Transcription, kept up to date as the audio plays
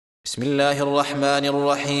بسم الله الرحمن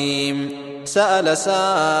الرحيم. سأل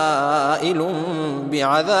سائل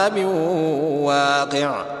بعذاب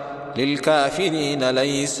واقع للكافرين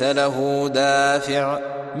ليس له دافع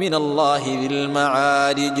من الله ذي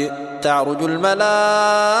المعارج. تعرج الملائكة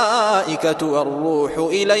والروح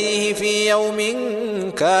إليه في يوم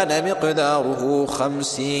كان مقداره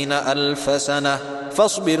 50,000 سنة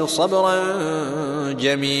فاصبر صبرا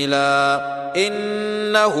جميلا.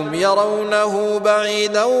 إنهم يرونه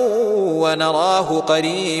بعيدا ونراه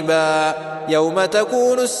قريبا. يوم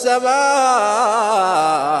تكون السماء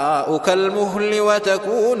كالمهل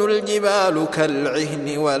وتكون الجبال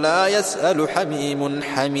كالعهن ولا يسأل حميم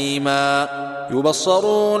حميما.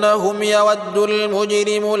 يبصرونهم يود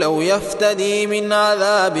المجرم لو يفتدي من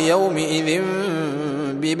عذاب يومئذ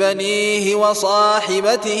ببنيه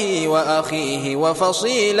وصاحبته وأخيه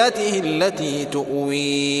وفصيلته التي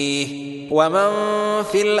تؤويه ومن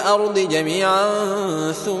في الأرض جميعا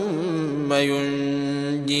ثم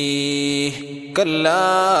ينجيه.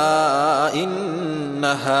 كلا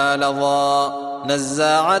إنها لظى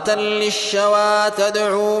نزاعة للشوى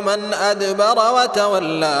تدعو من أدبر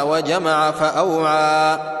وتولى وجمع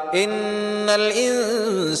فأوعى. إن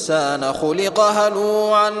الإنسان خلق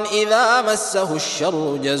هلوعا إذا مسه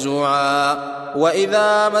الشر جزوعا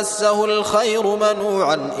وإذا مسه الخير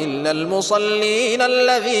منوعا إلا المصلين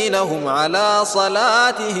الذين هم على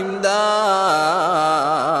صلاتهم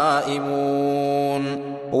دائمون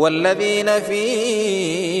والذين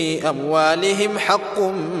في أموالهم حق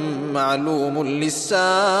معلوم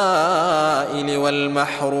للسائل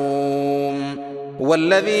والمحروم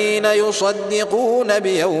والذين يصدقون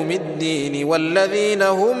بيوم الدين والذين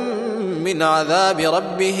هم من عذاب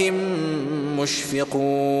ربهم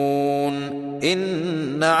مشفقون.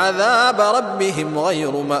 إن عذاب ربهم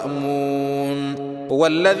غير مأمون.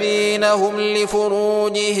 والذين هم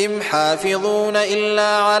لفروجهم حافظون إلا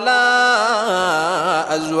على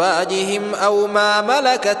أزواجهم أو ما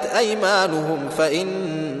ملكت أيمانهم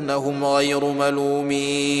فإنهم غير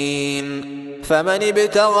ملومين. فمن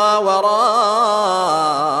ابتغى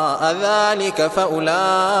وراء ذلك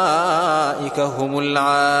فأولئك هم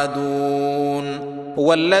العادون.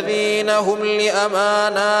 والذين هم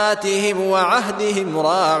لأماناتهم وعهدهم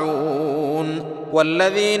راعون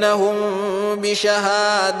والذين هم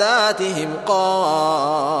بشهاداتهم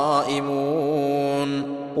قائمون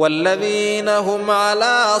والذين هم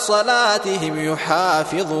على صلاتهم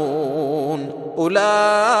يحافظون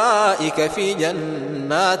أولئك في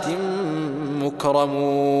جنات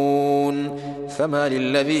مكرمون. فما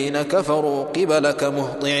للذين كفروا قبلك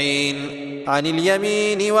مهطعين عن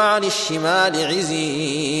اليمين وعن الشمال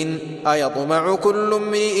عزين. أيطمع كل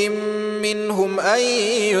امرئ منهم أن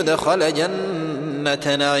يدخل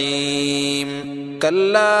جنة نعيم.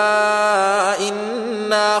 كلا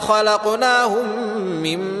إنا خلقناهم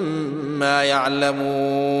مما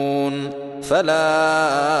يعلمون.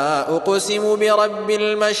 فلا أقسم برب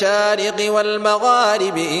المشارق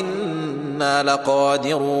والمغارب إنا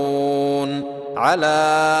لقادرون على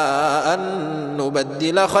أن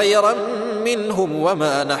نبدل خيرا منهم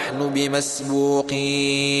وما نحن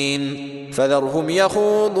بمسبوقين. فذرهم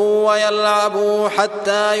يخوضوا ويلعبوا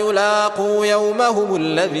حتى يلاقوا يومهم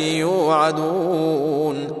الذي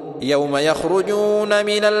يوعدون. يوم يخرجون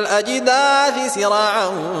من الأجداث سراعا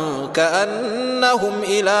كأنهم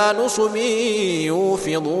إلى نصب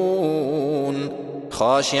يوفضون.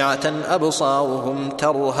 خاشعة أبصارهم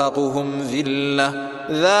ترهقهم ذلة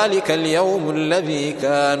ذلك اليوم الذي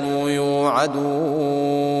كانوا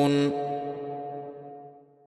يوعدون.